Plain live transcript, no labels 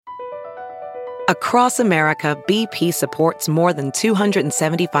Across America, BP supports more than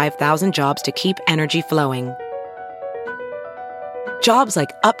 275,000 jobs to keep energy flowing. Jobs like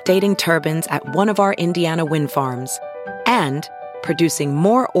updating turbines at one of our Indiana wind farms and producing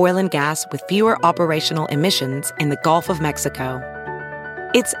more oil and gas with fewer operational emissions in the Gulf of Mexico.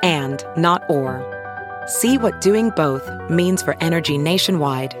 It's and, not or. See what doing both means for energy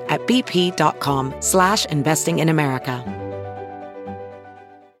nationwide at bp.com/investing in America.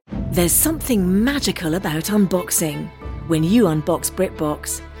 There's something magical about unboxing. When you unbox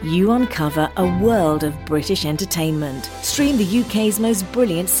BritBox, you uncover a world of British entertainment. Stream the UK's most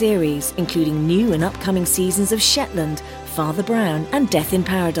brilliant series, including new and upcoming seasons of Shetland, Father Brown and Death in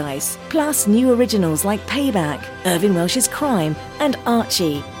Paradise. Plus new originals like Payback, Irving Welsh's Crime and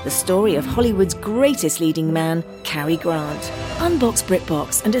Archie, the story of Hollywood's greatest leading man, Cary Grant. Unbox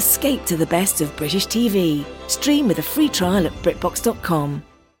BritBox and escape to the best of British TV. Stream with a free trial at BritBox.com.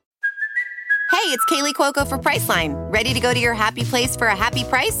 Hey, it's Kaylee Cuoco for Priceline. Ready to go to your happy place for a happy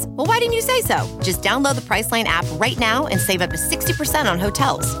price? Well, why didn't you say so? Just download the Priceline app right now and save up to 60% on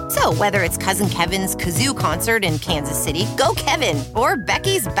hotels. So whether it's Cousin Kevin's Kazoo Concert in Kansas City, go Kevin, or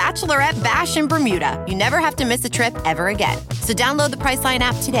Becky's Bachelorette Bash in Bermuda, you never have to miss a trip ever again. So download the Priceline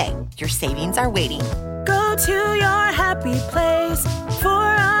app today. Your savings are waiting. Go to your happy place for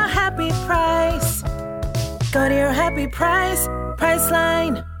a happy price. Go to your happy price,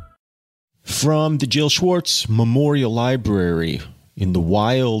 Priceline. From the Jill Schwartz Memorial Library in the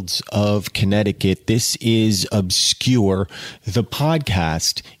wilds of Connecticut, this is Obscure, the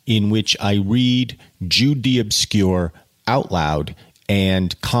podcast in which I read Jude the Obscure out loud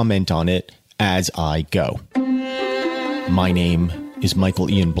and comment on it as I go. My name is Michael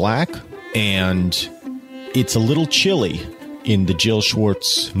Ian Black, and it's a little chilly in the Jill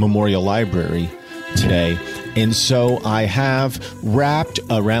Schwartz Memorial Library today. And so I have wrapped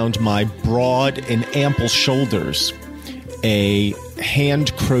around my broad and ample shoulders a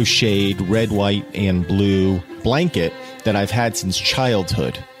hand-crocheted red, white, and blue blanket that I've had since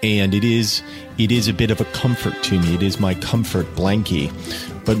childhood. And it is a bit of a comfort to me. It is my comfort blankie.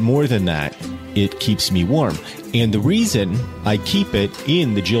 But more than that, it keeps me warm. And the reason I keep it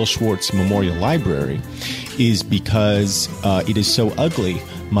in the Jill Schwartz Memorial Library is because it is so ugly,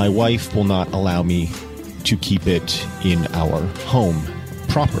 my wife will not allow me to keep it in our home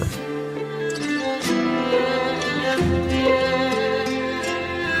proper.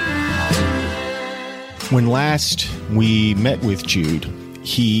 When last we met with Jude,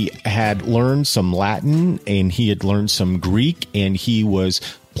 he had learned some Latin and he had learned some Greek, and he was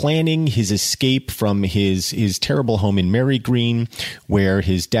planning his escape from his terrible home in Marygreen, where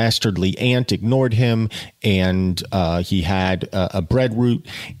his dastardly aunt ignored him, and he had a bread route,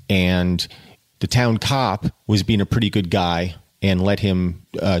 and the town cop was being a pretty good guy and let him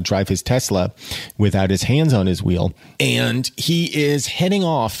drive his Tesla without his hands on his wheel. And he is heading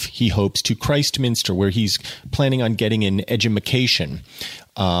off, he hopes, to Christminster, where he's planning on getting an edumacation.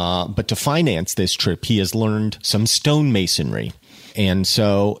 But to finance this trip, he has learned some stonemasonry. And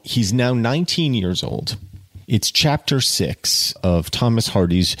so he's now 19 years old. It's chapter 6 of Thomas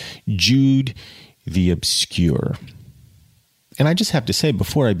Hardy's Jude the Obscure. And I just have to say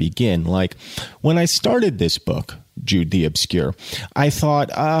before I begin, like, when I started this book, Jude the Obscure, I thought,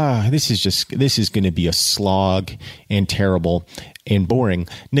 this is going to be a slog and terrible and boring,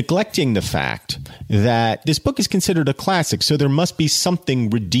 neglecting the fact that this book is considered a classic, so there must be something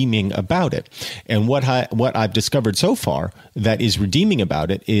redeeming about it. And what I've discovered so far that is redeeming about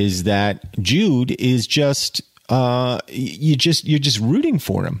it is that Jude is just you're just rooting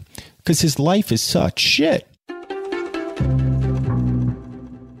for him because his life is such shit.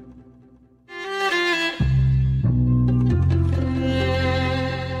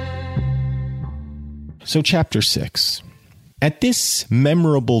 So chapter 6. At this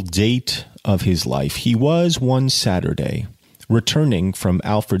memorable date of his life, he was one Saturday returning from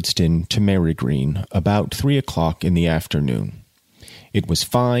Alfredston to Marygreen about 3 o'clock in the afternoon. It was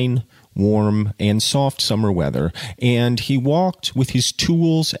fine, warm, and soft summer weather, and he walked with his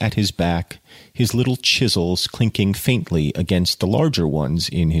tools at his back, his little chisels clinking faintly against the larger ones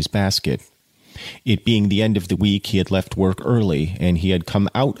in his basket. It being the end of the week, he had left work early, and he had come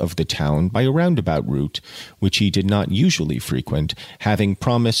out of the town by a roundabout route, which he did not usually frequent, having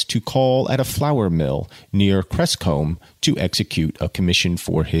promised to call at a flour mill near Crescombe to execute a commission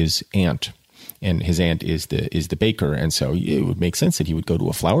for his aunt. And his aunt is the baker, and so it would make sense that he would go to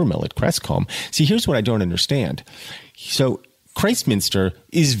a flour mill at Crescombe. See, here's what I don't understand. So Christminster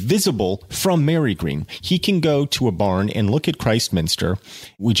is visible from Marygreen. He can go to a barn and look at Christminster,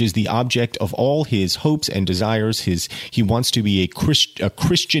 which is the object of all his hopes and desires. He wants to be a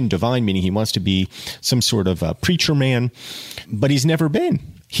Christian divine, meaning he wants to be some sort of a preacher man, but he's never been.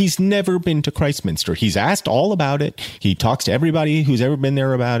 He's never been to Christminster. He's asked all about it. He talks to everybody who's ever been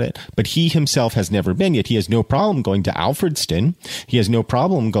there about it, but he himself has never been, yet he has no problem going to Alfredston. He has no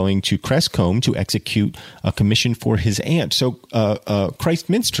problem going to Crescombe to execute a commission for his aunt. So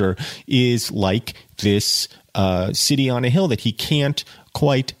Christminster is like this city on a hill that he can't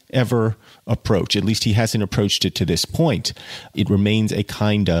quite ever approach. At least he hasn't approached it to this point. It remains a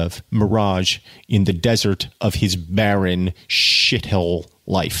kind of mirage in the desert of his barren shithole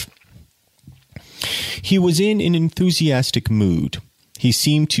life. He was in an enthusiastic mood. He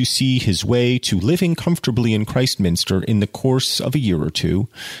seemed to see his way to living comfortably in Christminster in the course of a year or two,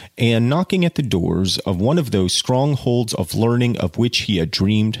 and knocking at the doors of one of those strongholds of learning of which he had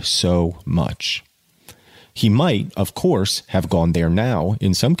dreamed so much. He might, of course, have gone there now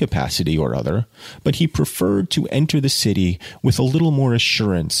in some capacity or other, but he preferred to enter the city with a little more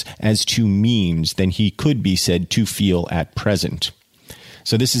assurance as to means than he could be said to feel at present.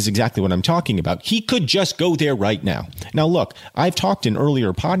 So this is exactly what I'm talking about. He could just go there right now. Now, look, I've talked in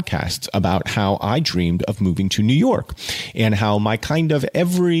earlier podcasts about how I dreamed of moving to New York and how my kind of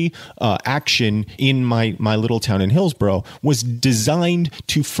every action in my little town in Hillsborough was designed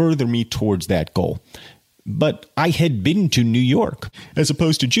to further me towards that goal. But I had been to New York, as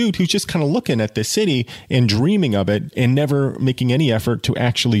opposed to Jude, who's just kind of looking at this city and dreaming of it and never making any effort to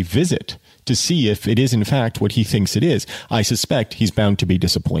actually visit to see if it is in fact what he thinks it is. I suspect he's bound to be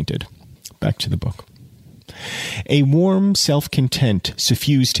disappointed. Back to the book. A warm self-content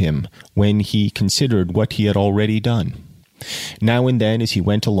suffused him when he considered what he had already done. Now and then, as he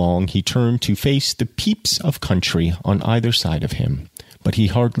went along, he turned to face the peeps of country on either side of him. But he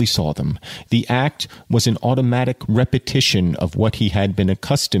hardly saw them. The act was an automatic repetition of what he had been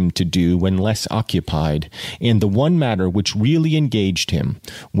accustomed to do when less occupied, and the one matter which really engaged him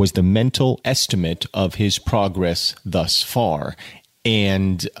was the mental estimate of his progress thus far.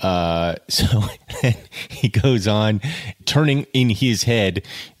 And so he goes on turning in his head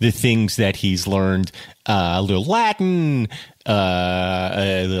the things that he's learned, a little Latin,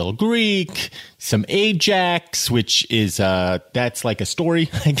 a little Greek, some Ajax, which is that's like a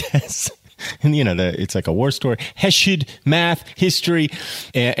story, I guess. And, you know, it's like a war story. Hesiod, math, history.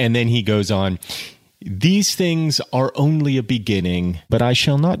 And then he goes on. These things are only a beginning, but I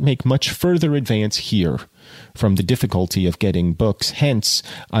shall not make much further advance here from the difficulty of getting books. Hence,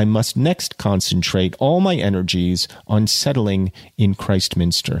 I must next concentrate all my energies on settling in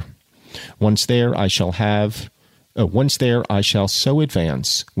Christminster. Once there, I shall so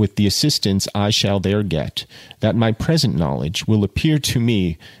advance, with the assistance I shall there get, that my present knowledge will appear to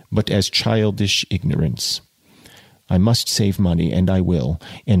me but as childish ignorance. I must save money, and I will,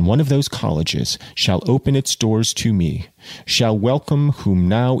 and one of those colleges shall open its doors to me, shall welcome whom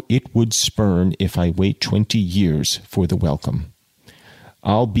now it would spurn if I wait 20 years for the welcome.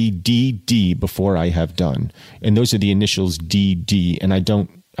 I'll be D.D. before I have done, and those are the initials D.D., and I don't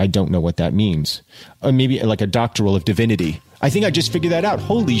know what that means. Maybe like a doctoral of divinity. I think I just figured that out.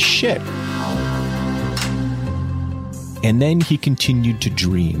 Holy shit. And then he continued to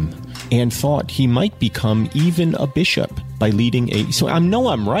dream and thought he might become even a bishop by leading so I know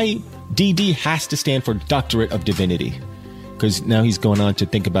I'm right. DD has to stand for Doctorate of Divinity, because now he's going on to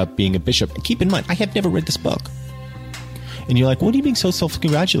think about being a bishop. And keep in mind, I have never read this book. And you're like, what are you being so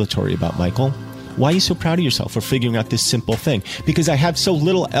self-congratulatory about, Michael? Why are you so proud of yourself for figuring out this simple thing? Because I have so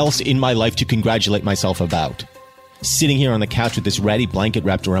little else in my life to congratulate myself about. Sitting here on the couch with this ratty blanket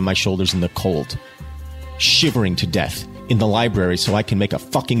wrapped around my shoulders in the cold, shivering to death in the library so I can make a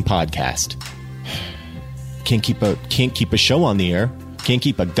fucking podcast. Can't keep a show on the air. Can't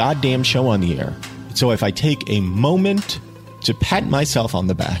keep a goddamn show on the air. So if I take a moment to pat myself on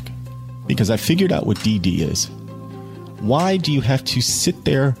the back because I figured out what DD is, why do you have to sit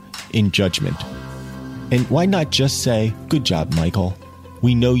there in judgment? And why not just say, good job, Michael.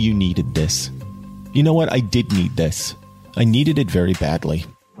 We know you needed this. You know what? I did need this. I needed it very badly.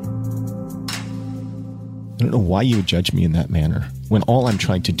 I don't know why you would judge me in that manner when all I'm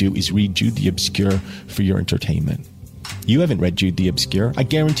trying to do is read Jude the Obscure for your entertainment. You haven't read Jude the Obscure. I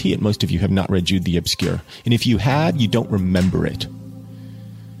guarantee it, most of you have not read Jude the Obscure. And if you have, you don't remember it.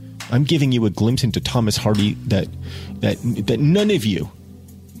 I'm giving you a glimpse into Thomas Hardy that none of you,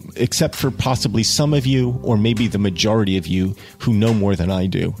 except for possibly some of you, or maybe the majority of you who know more than I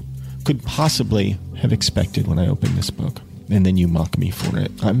do, could possibly have expected when I opened this book. And then you mock me for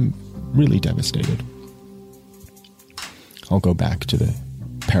it. I'm really devastated. I'll go back to the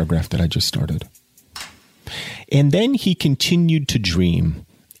paragraph that I just started. And then he continued to dream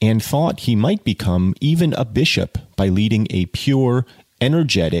and thought he might become even a bishop by leading a pure,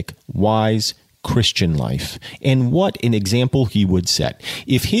 energetic, wise Christian life. And what an example he would set.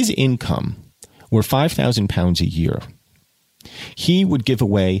 If his income were £5,000 a year, he would give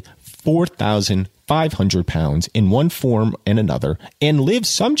away £4,500 in one form and another and live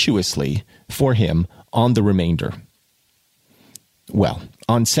sumptuously for him on the remainder. Well,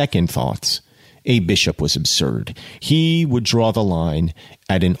 on second thoughts, a bishop was absurd. He would draw the line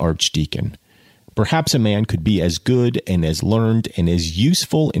at an archdeacon. Perhaps a man could be as good and as learned and as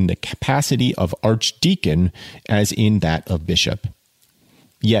useful in the capacity of archdeacon as in that of bishop.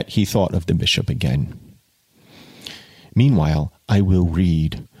 Yet he thought of the bishop again. Meanwhile, I will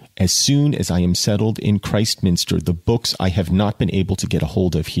read, as soon as I am settled in Christminster, the books I have not been able to get a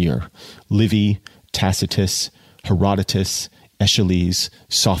hold of here. Livy, Tacitus, Herodotus, Aeschylus,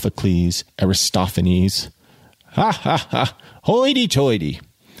 Sophocles, Aristophanes. Ha, ha, ha. Hoity-toity.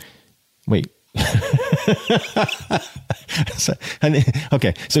 Wait.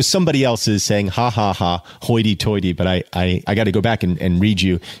 Okay, so somebody else is saying, ha, ha, ha, hoity-toity, but I got to go back and read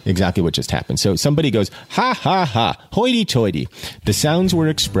you exactly what just happened. So somebody goes, ha, ha, ha, hoity-toity. The sounds were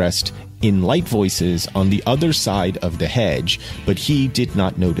expressed in light voices on the other side of the hedge, but he did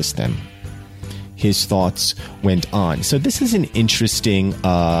not notice them. His thoughts went on. So this is an interesting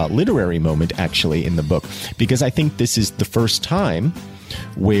literary moment, actually, in the book, because I think this is the first time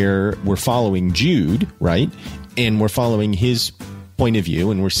where we're following Jude, right? And we're following his point of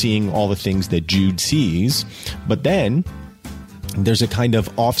view, and we're seeing all the things that Jude sees. But then there's a kind of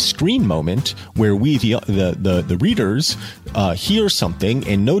off-screen moment where we, the readers, hear something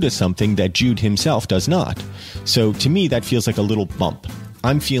and notice something that Jude himself does not. So to me, that feels like a little bump.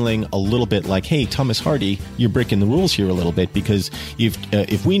 I'm feeling a little bit like, hey, Thomas Hardy, you're breaking the rules here a little bit, because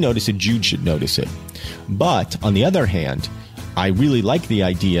if we notice it, Jude should notice it. But on the other hand, I really like the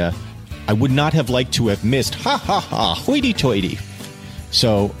idea. I would not have liked to have missed, ha, ha, ha, hoity-toity.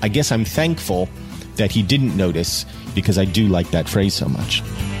 So I guess I'm thankful that he didn't notice, because I do like that phrase so much.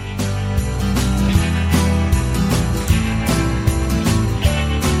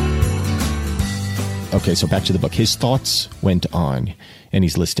 Okay, so back to the book. His thoughts went on, and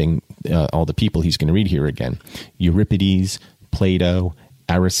he's listing all the people he's going to read here again. Euripides, Plato,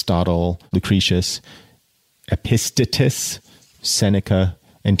 Aristotle, Lucretius, Epictetus, Seneca,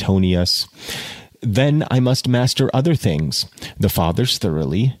 Antonius. Then I must master other things. The fathers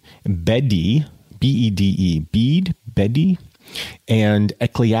thoroughly, Bede, B-E-D-E, Bede, Bede, and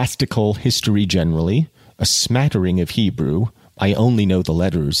ecclesiastical history generally, a smattering of Hebrew. I only know the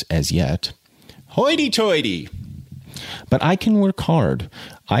letters as yet. Hoity-toity! But I can work hard.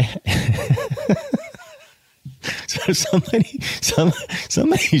 So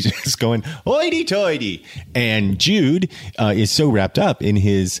somebody's just going hoity-toity, and Jude is so wrapped up in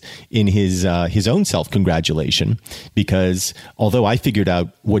his own self-congratulation, because although I figured out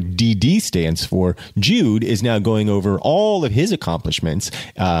what DD stands for, Jude is now going over all of his accomplishments,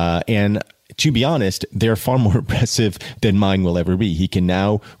 and to be honest, they're far more impressive than mine will ever be. He can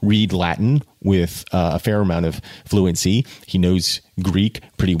now read Latin with a fair amount of fluency. He knows Greek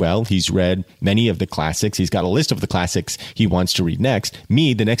pretty well. He's read many of the classics. He's got a list of the classics he wants to read next.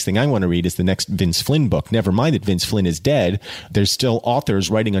 Me, the next thing I want to read is the next Vince Flynn book. Never mind that Vince Flynn is dead. There's still authors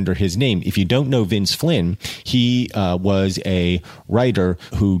writing under his name. If you don't know Vince Flynn, he was a writer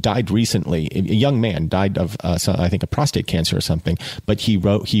who died recently. A young man died of, I think, a prostate cancer or something. But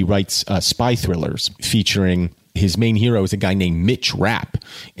he writes spy thrillers featuring... His main hero is a guy named Mitch Rapp.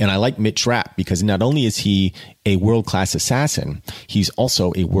 And I like Mitch Rapp because not only is he a world-class assassin, he's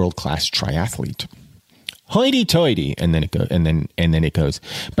also a world-class triathlete. Hoity-toity, and then it goes.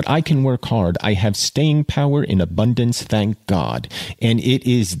 But I can work hard. I have staying power in abundance, thank God. And it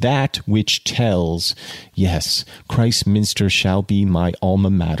is that which tells, yes, Christminster shall be my alma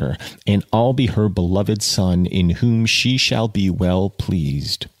mater, and I'll be her beloved son, in whom she shall be well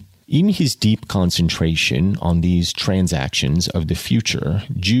pleased. In his deep concentration on these transactions of the future,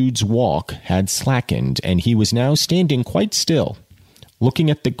 Jude's walk had slackened, and he was now standing quite still, looking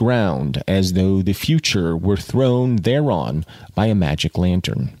at the ground as though the future were thrown thereon by a magic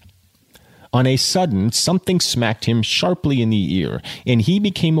lantern. On a sudden, something smacked him sharply in the ear, and he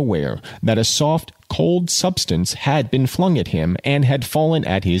became aware that a soft, cold substance had been flung at him and had fallen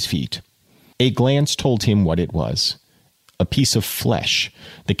at his feet. A glance told him what it was. A piece of flesh,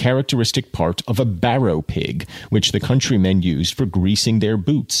 the characteristic part of a barrow pig, which the countrymen used for greasing their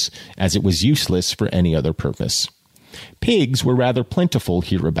boots, as it was useless for any other purpose. Pigs were rather plentiful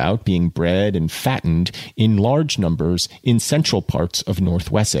hereabout, being bred and fattened in large numbers in central parts of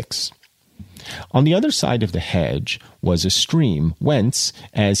North Wessex. On the other side of the hedge was a stream whence,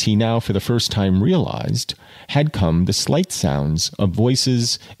 as he now for the first time realized, had come the slight sounds of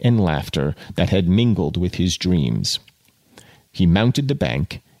voices and laughter that had mingled with his dreams. He mounted the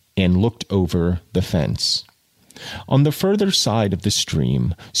bank and looked over the fence. On the further side of the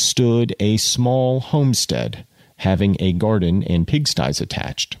stream stood a small homestead, having a garden and pigsties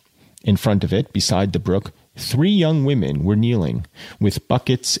attached. In front of it, beside the brook, 3 young women were kneeling, with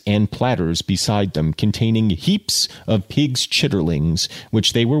buckets and platters beside them containing heaps of pigs' chitterlings,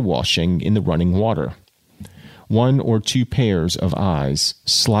 which they were washing in the running water. 1 or 2 pairs of eyes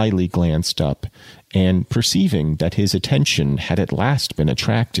slyly glanced up, and perceiving that his attention had at last been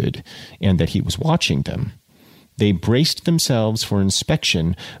attracted, and that he was watching them, they braced themselves for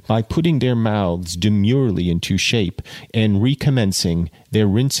inspection by putting their mouths demurely into shape and recommencing their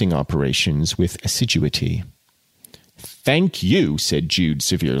rinsing operations with assiduity. "Thank you," said Jude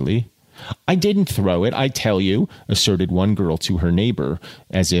severely. "I didn't throw it, I tell you," asserted one girl to her neighbor,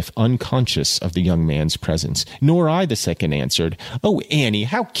 as if unconscious of the young man's presence. "Nor I," the second answered. "Oh, Annie,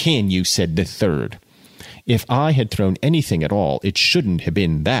 how can you?" said the third. "If I had thrown anything at all, it shouldn't have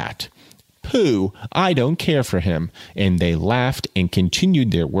been that." "Pooh, I don't care for him." And they laughed and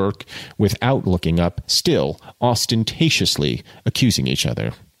continued their work without looking up, still ostentatiously accusing each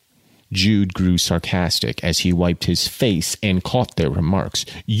other. Jude grew sarcastic as he wiped his face and caught their remarks.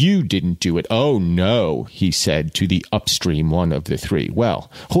 "You didn't do it." "Oh, no," he said to the upstream one of the 3.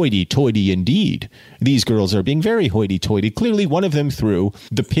 "Well, hoity-toity indeed. These girls are being very hoity-toity. Clearly one of them threw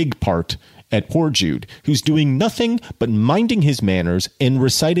the pig part at poor Jude, who's doing nothing but minding his manners and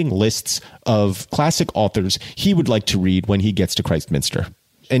reciting lists of classic authors he would like to read when he gets to Christminster.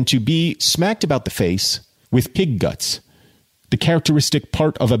 And to be smacked about the face with pig guts, the characteristic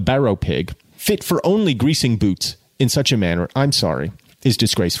part of a barrow pig, fit for only greasing boots in such a manner, I'm sorry, is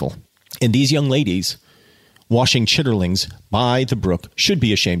disgraceful. And these young ladies, washing chitterlings by the brook, should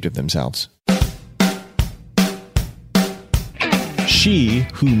be ashamed of themselves." She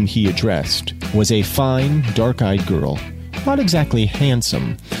whom he addressed was a fine, dark-eyed girl, not exactly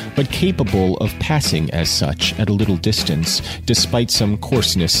handsome, but capable of passing as such at a little distance, despite some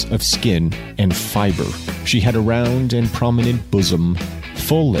coarseness of skin and fiber. She had a round and prominent bosom,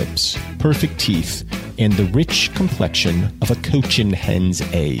 full lips, perfect teeth, and the rich complexion of a cochin hen's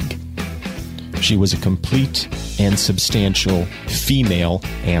egg. She was a complete and substantial female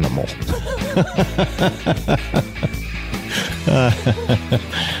animal.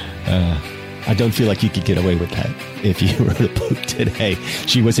 I don't feel like you could get away with that if you wrote a book today.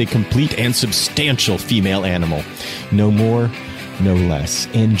 She was a complete and substantial female animal. No more, no less.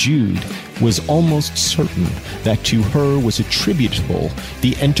 And Jude was almost certain that to her was attributable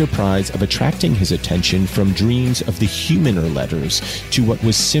the enterprise of attracting his attention from dreams of the humaner letters to what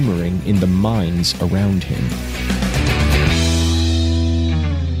was simmering in the minds around him.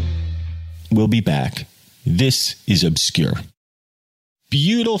 We'll be back. This is Obscure.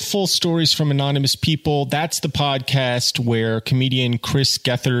 Beautiful stories from anonymous people. That's the podcast where comedian Chris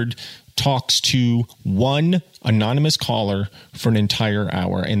Gethard talks to one anonymous caller for an entire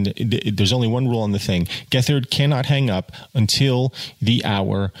hour. And there's only one rule on the thing. Gethard cannot hang up until the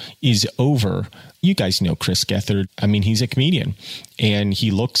hour is over. You guys know Chris Gethard. I mean, he's a comedian and he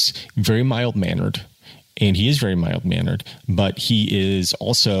looks very mild-mannered. And he is very mild-mannered, but he is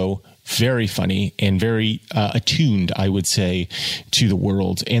also very funny and very attuned, I would say, to the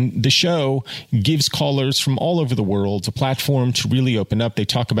world. And the show gives callers from all over the world a platform to really open up. They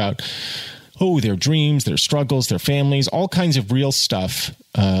talk about, their dreams, their struggles, their families, all kinds of real stuff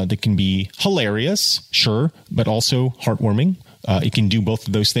that can be hilarious, sure, but also heartwarming. It can do both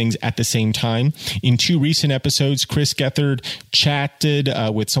of those things at the same time. In 2 recent episodes, Chris Gethard chatted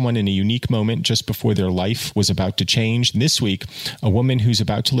with someone in a unique moment just before their life was about to change. This week, a woman who's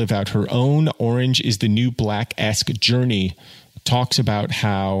about to live out her own Orange is the New Black-esque journey talks about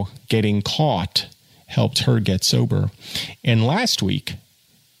how getting caught helped her get sober. And last week,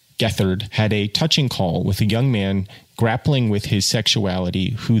 Gethard had a touching call with a young man grappling with his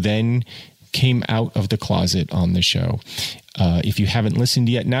sexuality who then came out of the closet on the show. If you haven't listened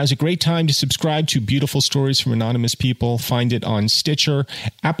yet, now's a great time to subscribe to Beautiful Stories from Anonymous People. Find it on Stitcher,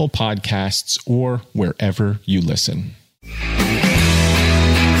 Apple Podcasts, or wherever you listen.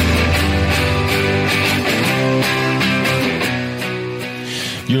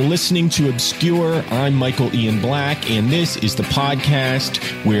 You're listening to Obscure. I'm Michael Ian Black, and this is the podcast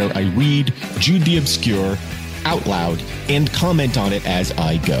where I read Jude the Obscure out loud and comment on it as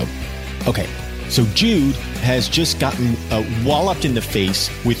I go. Okay, So Jude has just gotten walloped in the face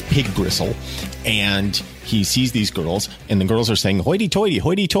with pig gristle, and he sees these girls, and the girls are saying, hoity-toity,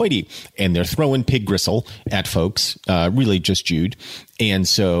 hoity-toity, and they're throwing pig gristle at folks, really just Jude. And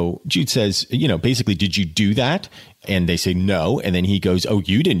so Jude says, basically, did you do that? And they say no, and then he goes, oh,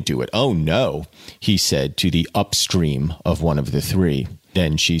 you didn't do it. Oh, no, he said to the upstream of one of the three.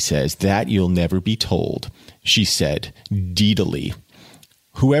 Then she says, that you'll never be told, she said, deedily.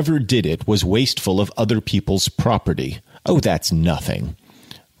 Whoever did it was wasteful of other people's property. Oh, that's nothing.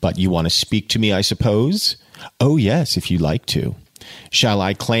 But you want to speak to me, I suppose? Oh, yes, if you like to. Shall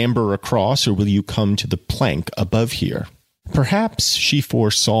I clamber across, or will you come to the plank above here? Perhaps she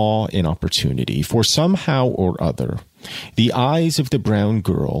foresaw an opportunity, for somehow or other, the eyes of the brown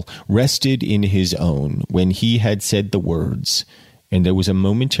girl rested in his own when he had said the words, and there was a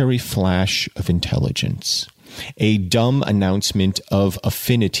momentary flash of intelligence. A dumb announcement of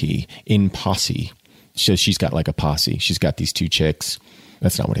affinity in posse. So she's got like a posse. She's got these two chicks.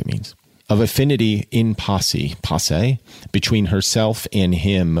 That's not what it means. Of affinity in posse, between herself and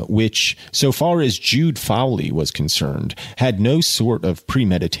him, which, so far as Jude Fowley was concerned, had no sort of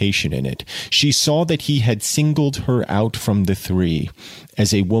premeditation in it. She saw that he had singled her out from the three,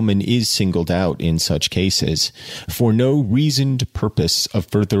 as a woman is singled out in such cases, for no reasoned purpose of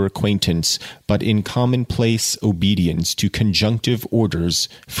further acquaintance, but in commonplace obedience to conjunctive orders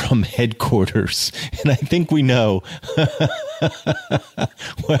from headquarters. And I think we know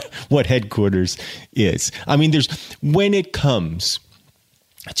what headquarters is. I mean, when it comes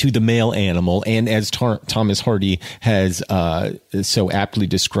to the male animal, and as Thomas Hardy has so aptly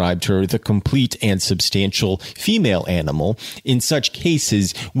described her, the complete and substantial female animal, in such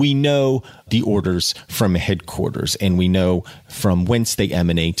cases, we know the orders from headquarters, and we know from whence they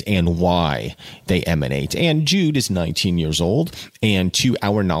emanate and why they emanate. And Jude is 19 years old, and to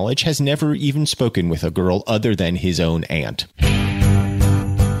our knowledge, has never even spoken with a girl other than his own aunt.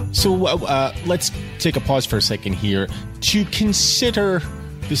 So let's take a pause for a second here to consider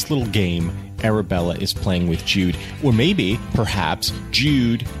this little game Arabella is playing with Jude, or maybe, perhaps,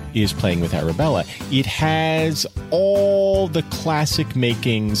 Jude is playing with Arabella. It has all the classic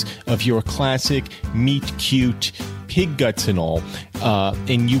makings of your classic meet-cute pig guts and all.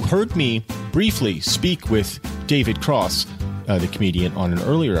 And you heard me briefly speak with David Cross, the comedian, on an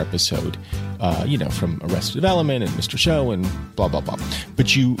earlier episode, from Arrested Development and Mr. Show and blah, blah, blah.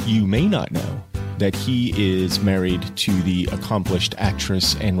 But you may not know that he is married to the accomplished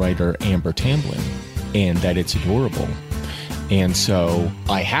actress and writer Amber Tamblyn, and that it's adorable. And so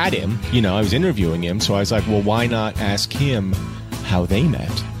I had him, I was interviewing him, so I was like, well, why not ask him how they met?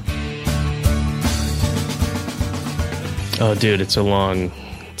 Oh, dude, it's a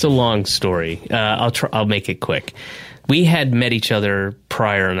long story. I'll make it quick. We had met each other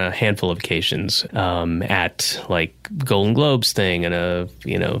prior on a handful of occasions at like Golden Globes thing and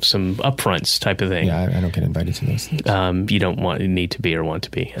some upfronts type of thing. Yeah, I don't get invited to those things. You don't need to be or want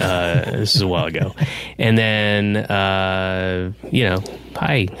to be. This is a while ago. And then,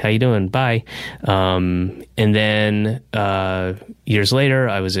 hi, how you doing? Bye. And then years later,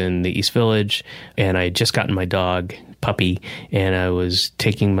 I was in the East Village, and I had just gotten my dog, Puppy, and I was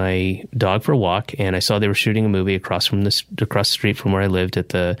taking my dog for a walk, and I saw they were shooting a movie across the street from where I lived at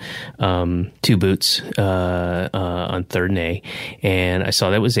the Two Boots on 3rd and A, and I saw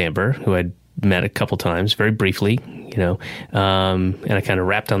that was Amber, who I'd met a couple times, very briefly, and I kind of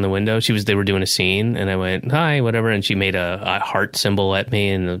rapped on the window. They were doing a scene, and I went, hi, whatever, and she made a heart symbol at me,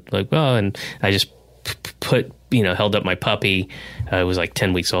 and and I just held up my puppy. I was like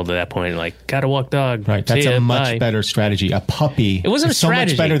 10 weeks old at that point, like, gotta walk dog. Right, that's a much better strategy. A puppy. It wasn't a strategy.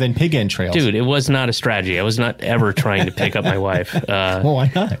 So much better than pig entrails. Dude, it was not a strategy. I was not ever trying to pick up my wife. Well, why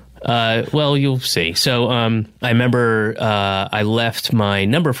not? Well, you'll see. So I remember I left my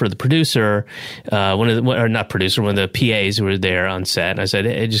number for the producer, one of the PAs who were there on set. And I said,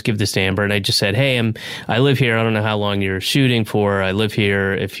 hey, just give this to Amber. And I just said, hey, I live here. I don't know how long you're shooting for. I live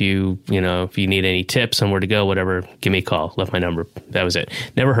here. If you need any tips on where to go, whatever, give me a call. Left my number. That was it.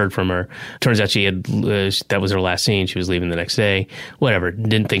 Never heard from her. Turns out she had that was her last scene. She was leaving the next day. Whatever.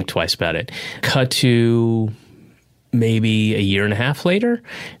 Didn't think twice about it. Cut to maybe a year and a half later,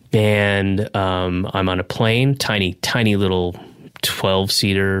 and I'm on a plane, tiny little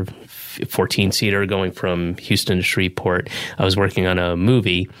 12-seater, 14-seater going from Houston to Shreveport. I was working on a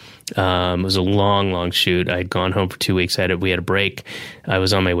movie. It was a long shoot. I had gone home for 2 weeks. We had a break. I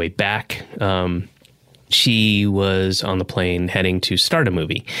was on my way back. She was on the plane heading to start a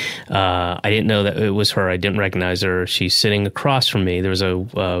movie. I didn't know that it was her. I didn't recognize her. She's sitting across from me. There was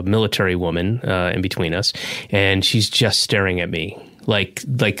a military woman in between us, and she's just staring at me like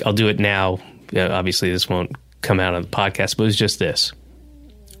I'll do it now obviously this won't come out on the podcast, but it was just this.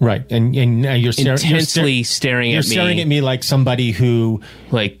 Right, and you're intensely staring at me. You're staring at me like somebody who,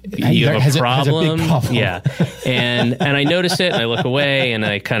 like, you have a problem. Has a big problem. Yeah, and I notice it, and I look away, and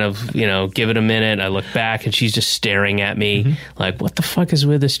I kind of give it a minute. I look back, and she's just staring at me, like, what the fuck is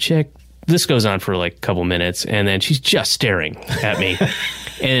with this chick? This goes on for like a couple minutes, and then she's just staring at me.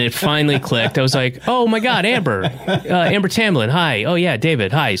 And it finally clicked. I was like, oh my God, Amber Tamlin, hi. Oh yeah,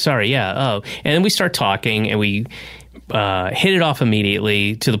 David, hi. Sorry, yeah. Oh, and then we start talking, and we hit it off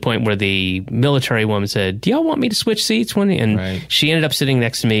immediately to the point where the military woman said, do y'all want me to switch seats? And she ended up sitting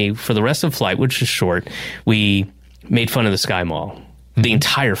next to me for the rest of the flight, which was short. We made fun of the Sky Mall the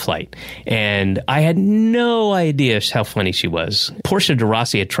entire flight. And I had no idea how funny she was. Portia de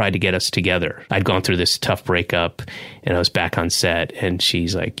Rossi had tried to get us together. I'd gone through this tough breakup, and I was back on set, and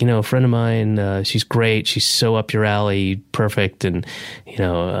she's like, a friend of mine, she's great. She's so up your alley, perfect. And,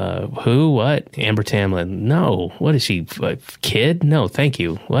 who, what? Amber Tamlin. No. What is she, a kid? No, thank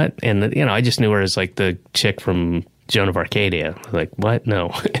you. What? And, I just knew her as like the chick from Joan of Arcadia. Like, what?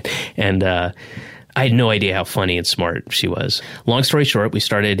 No. And, I had no idea how funny and smart she was. Long story short, we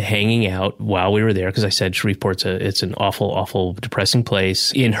started hanging out while we were there because I said Shreveport's it's an awful, awful, depressing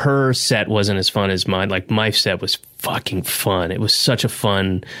place. In her set wasn't as fun as mine. Like, my set was fucking fun. It was such a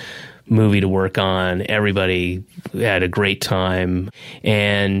fun movie to work on. Everybody had a great time.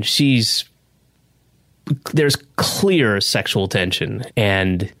 And there's clear sexual tension.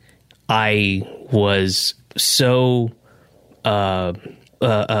 And I was so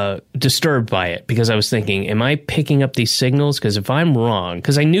disturbed by it because I was thinking, am I picking up these signals? Because if I'm wrong,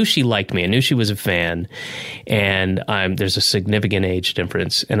 because I knew she liked me, I knew she was a fan, and there's a significant age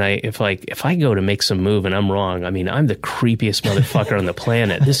difference. And if I go to make some move and I'm wrong, I mean, I'm the creepiest motherfucker on the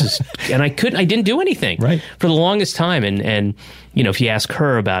planet. I didn't do anything for the longest time. And if you ask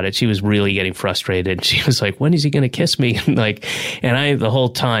her about it, she was really getting frustrated. She was like, when is he going to kiss me? And the whole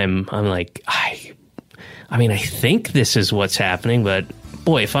time I'm like, I think this is what's happening, but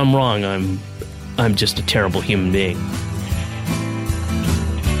boy, if I'm wrong, I'm just a terrible human being.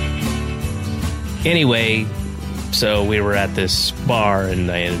 Anyway, so we were at this bar, and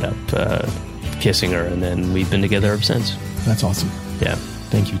I ended up kissing her, and then we've been together ever since. That's awesome. Yeah.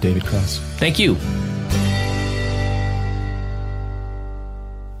 Thank you, David Cross. Thank you.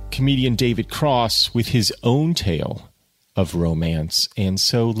 Comedian David Cross with his own tale of romance. And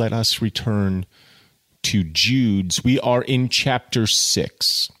so let us return to Jude's. We are in chapter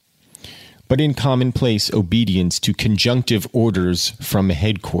 6. But in commonplace obedience to conjunctive orders from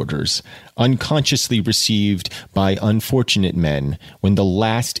headquarters, unconsciously received by unfortunate men when the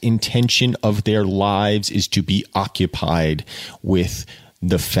last intention of their lives is to be occupied with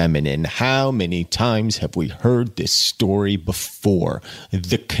the feminine. How many times have we heard this story before?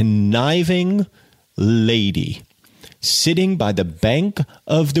 The conniving lady sitting by the bank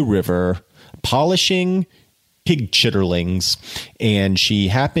of the river, polishing pig chitterlings, and she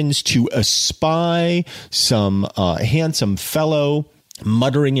happens to espy some handsome fellow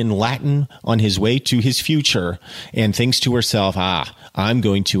muttering in Latin on his way to his future, and thinks to herself, I'm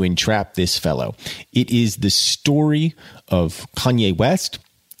going to entrap this fellow. It is the story of Kanye West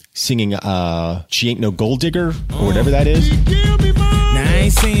singing She Ain't No Gold Digger, or whatever that is. Now I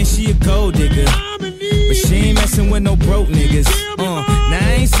ain't saying she a gold digger, but she ain't messing with no broke niggas. Now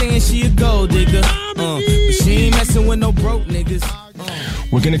I ain't saying she a gold digger, but she ain't messing with no broke niggas.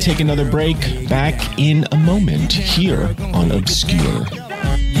 We're going to take another break. Back in a moment here on Obscure.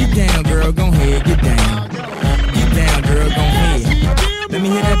 Get down, girl, gon' ahead, get down. Get down, girl, gon' ahead. Let me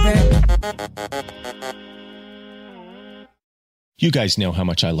hear that back. You guys know how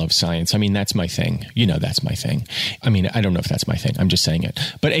much I love science. I mean, that's my thing. You know that's my thing. I mean, I don't know if that's my thing. I'm just saying it.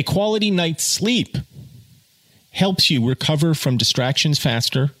 But a quality night's sleep helps you recover from distractions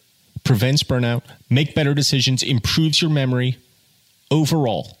faster, prevents burnout, make better decisions, improves your memory,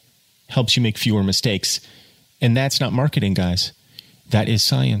 overall helps you make fewer mistakes. And that's not marketing, guys. That is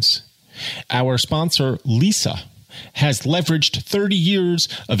science. Our sponsor, Lisa, has leveraged 30 years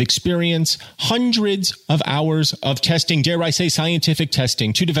of experience, hundreds of hours of testing, dare I say scientific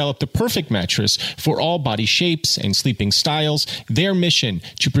testing, to develop the perfect mattress for all body shapes and sleeping styles. Their mission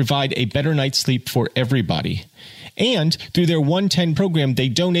to provide a better night's sleep for everybody. And through their 110 program, they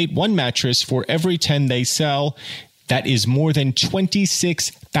donate one mattress for every 10 they sell. That is more than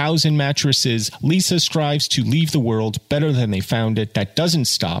 26,000 mattresses. Lisa strives to leave the world better than they found it. That doesn't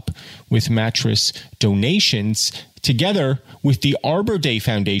stop with mattress donations, together with the Arbor Day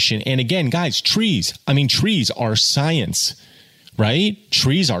Foundation. And again, guys, trees are science, right?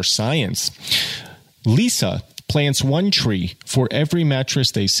 Trees are science. Lisa plants 1 tree for every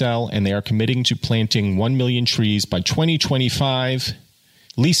mattress they sell, and they are committing to planting 1 million trees by 2025.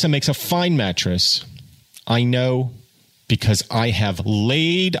 Lisa makes a fine mattress. I know, because I have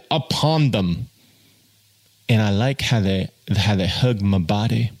laid upon them. And I like how they hug my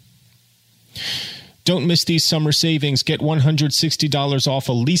body. Don't miss these summer savings. Get $160 off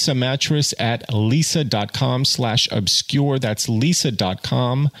a Lisa mattress at lisa.com/obscure. That's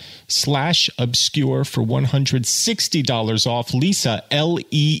lisa.com/obscure for $160 off. Lisa,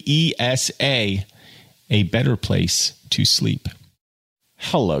 Leesa, a better place to sleep.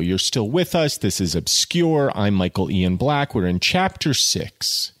 Hello, you're still with us. This is Obscure. I'm Michael Ian Black. We're in Chapter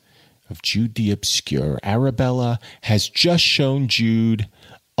 6 of Jude the Obscure. Arabella has just shown Jude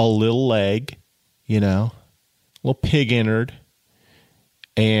a little leg, a little pig innard.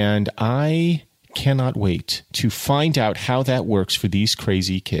 And I cannot wait to find out how that works for these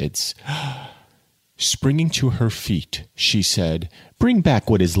crazy kids. Springing to her feet, she said, "Bring back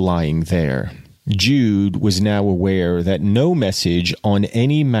what is lying there." Jude was now aware that no message on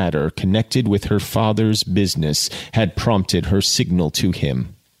any matter connected with her father's business had prompted her signal to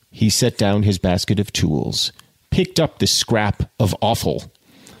him. He set down his basket of tools, picked up the scrap of offal,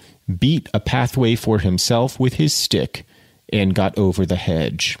 beat a pathway for himself with his stick, and got over the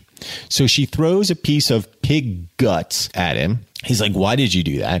hedge. So she throws a piece of pig guts at him. He's like, "Why did you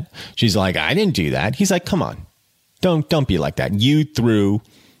do that?" She's like, "I didn't do that." He's like, "Come on. Don't be like that. You threw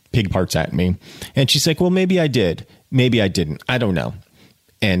pig parts at me." And she's like, "Well, maybe I did. Maybe I didn't. I don't know."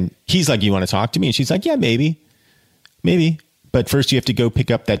 And he's like, "You want to talk to me?" And she's like, "Yeah, maybe. But first you have to go pick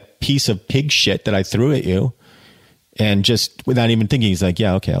up that piece of pig shit that I threw at you." And just without even thinking, he's like,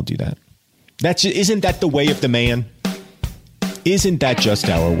 "Yeah, okay, I'll do that." Isn't that the way of the man? Isn't that just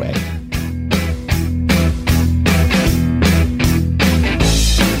our way?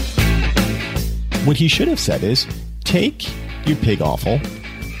 What he should have said is, take your pig offal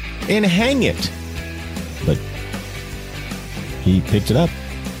and hang it. But he picked it up.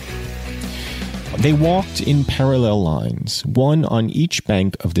 They walked in parallel lines, one on each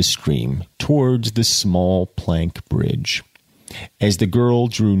bank of the stream, towards the small plank bridge. As the girl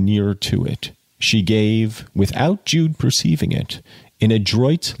drew near to it, she gave, without Jude perceiving it, an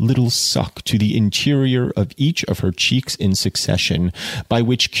adroit little suck to the interior of each of her cheeks in succession, by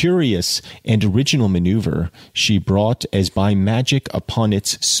which curious and original maneuver she brought as by magic upon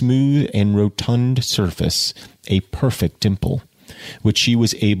its smooth and rotund surface a perfect dimple, which she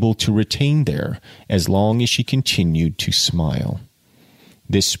was able to retain there as long as she continued to smile.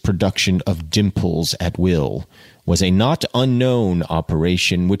 This production of dimples at will was a not unknown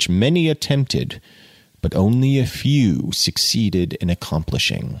operation which many attempted, but only a few succeeded in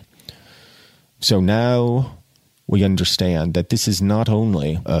accomplishing. So now we understand that this is not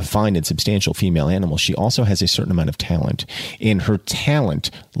only a fine and substantial female animal, she also has a certain amount of talent, and her talent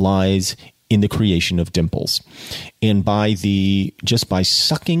lies in the creation of dimples. And just by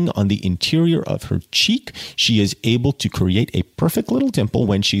sucking on the interior of her cheek, she is able to create a perfect little dimple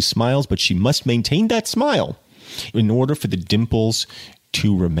when she smiles, but she must maintain that smile in order for the dimples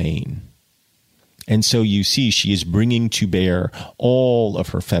to remain. And so you see, she is bringing to bear all of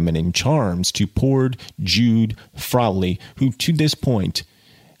her feminine charms to poor Jude Frawley, who to this point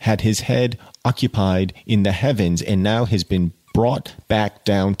had his head occupied in the heavens and now has been brought back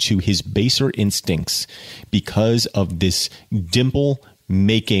down to his baser instincts because of this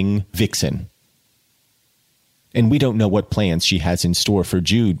dimple-making vixen. And we don't know what plans she has in store for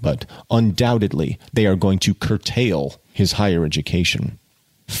Jude, but undoubtedly they are going to curtail his higher education.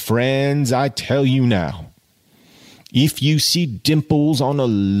 Friends, I tell you now, if you see dimples on a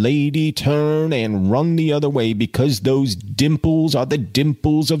lady, turn and run the other way, because those dimples are the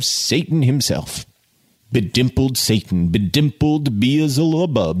dimples of Satan himself. Bedimpled Satan, bedimpled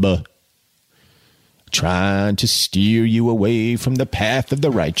Beelzebub, trying to steer you away from the path of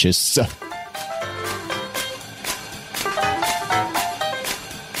the righteous.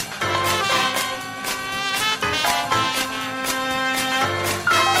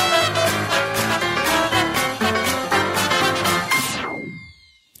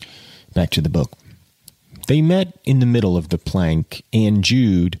 Back to the book. They met in the middle of the plank, and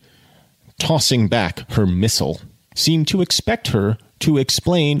Jude, tossing back her missile, seemed to expect her to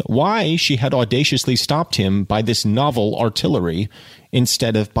explain why she had audaciously stopped him by this novel artillery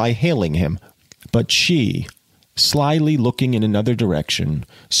instead of by hailing him. But she, slyly looking in another direction,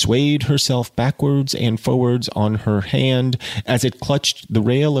 swayed herself backwards and forwards on her hand as it clutched the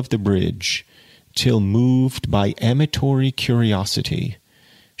rail of the bridge, till, moved by amatory curiosity,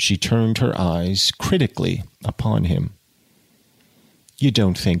 she turned her eyes critically upon him. "You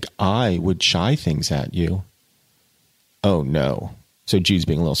don't think I would shy things at you?" Oh, no. So Jude's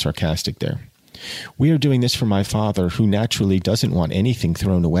being a little sarcastic there. We are doing this for my father, who naturally doesn't want anything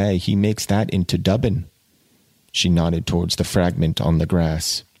thrown away. He makes that into dubbin. She nodded towards the fragment on the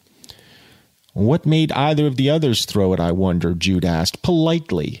grass. What made either of the others throw it, I wonder, Jude asked,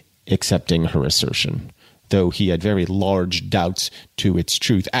 politely accepting her assertion, though he had very large doubts to its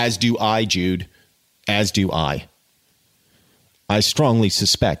truth. As do I, Jude. As do I. I strongly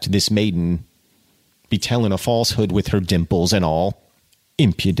suspect this maiden be telling a falsehood with her dimples and all.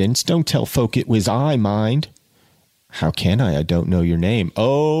 Impudence, don't tell folk it was I, mind. How can I don't know your name.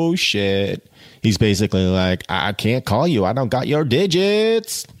 Oh, shit. He's basically like, I can't call you. I don't got your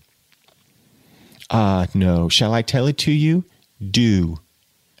digits. No. Shall I tell it to you? Do.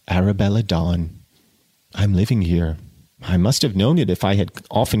 Arabella Dawn. I'm living here. I must have known it if I had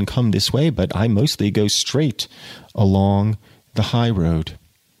often come this way, but I mostly go straight along the high road.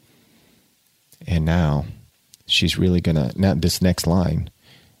 And now, she's really gonna, now this next line,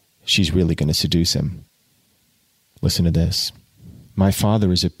 she's really gonna seduce him. Listen to this. My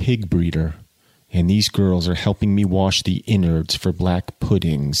father is a pig breeder, and these girls are helping me wash the innards for black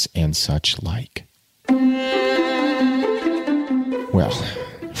puddings and such like. Well,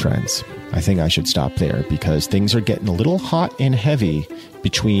 friends, I think I should stop there because things are getting a little hot and heavy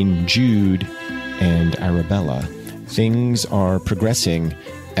between Jude and Arabella. Things are progressing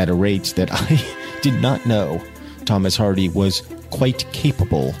at a rate that I did not know Thomas Hardy was quite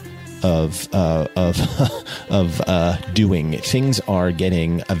capable of doing. Things are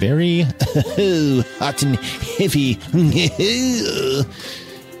getting a very hot and heavy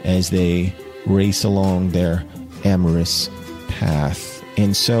as they race along their amorous path.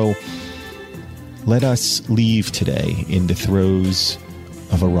 And so let us leave today in the throes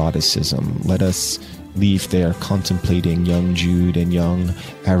of eroticism. Let us leave there contemplating young Jude and young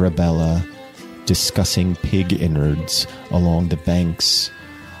Arabella discussing pig innards along the banks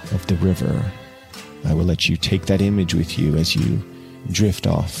of the river. I will let you take that image with you as you drift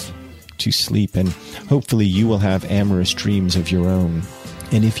off to sleep, and hopefully you will have amorous dreams of your own.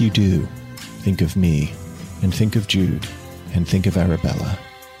 And if you do, think of me, and think of Jude, and think of Arabella,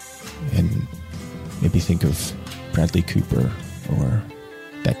 and maybe think of Bradley Cooper, or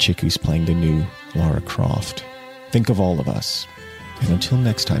that chick who's playing the new Lara Croft. Think of all of us. And until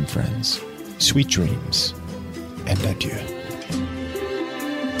next time, friends, sweet dreams, and adieu.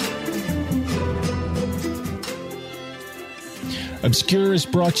 Obscure is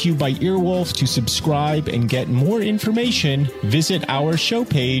brought to you by Earwolf. To subscribe and get more information, visit our show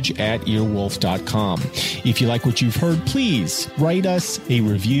page at earwolf.com. If you like what you've heard, please write us a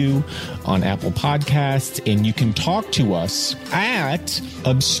review on Apple Podcasts, and you can talk to us at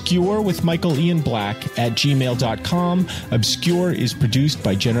obscurewithmichaelianblack@gmail.com. Obscure is produced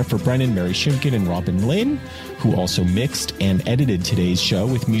by Jennifer Brennan, Mary Shimkin, and Robin Lynn, who also mixed and edited today's show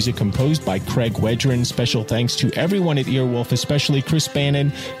with music composed by Craig Wedren. Special thanks to everyone at Earwolf, especially Chris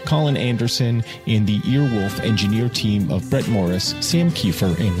Bannon, Colin Anderson, and the Earwolf engineer team of Brett Morris, Sam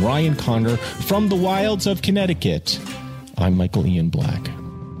Kiefer, and Ryan Connor from the wilds of Connecticut. I'm Michael Ian Black.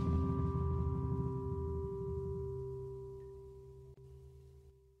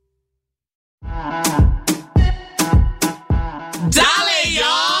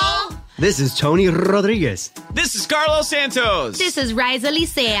 This is Tony Rodriguez. This is Carlos Santos. This is Riza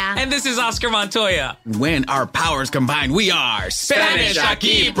Licea. And this is Oscar Montoya. When our powers combine, we are Spanish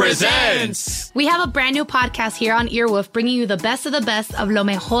Aquí Presents. We have a brand new podcast here on Earwolf, bringing you the best of lo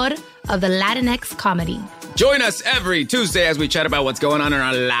mejor of the Latinx comedy. Join us every Tuesday as we chat about what's going on in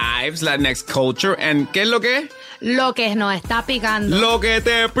our lives, Latinx culture, and ¿qué es lo que? Lo que nos está picando. Lo que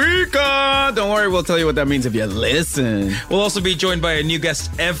te pica. Don't worry, we'll tell you what that means if you listen. We'll also be joined by a new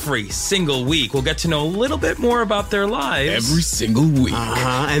guest every single week. We'll get to know a little bit more about their lives. Every single week.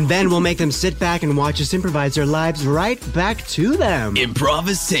 And then we'll make them sit back and watch us improvise their lives right back to them.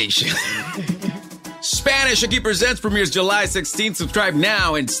 Improvisation. Spanish Aquí Presents premieres July 16th. Subscribe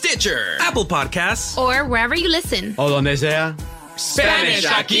now in Stitcher, Apple Podcasts, or wherever you listen. O donde sea. Spanish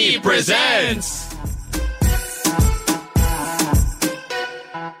Aquí Presents.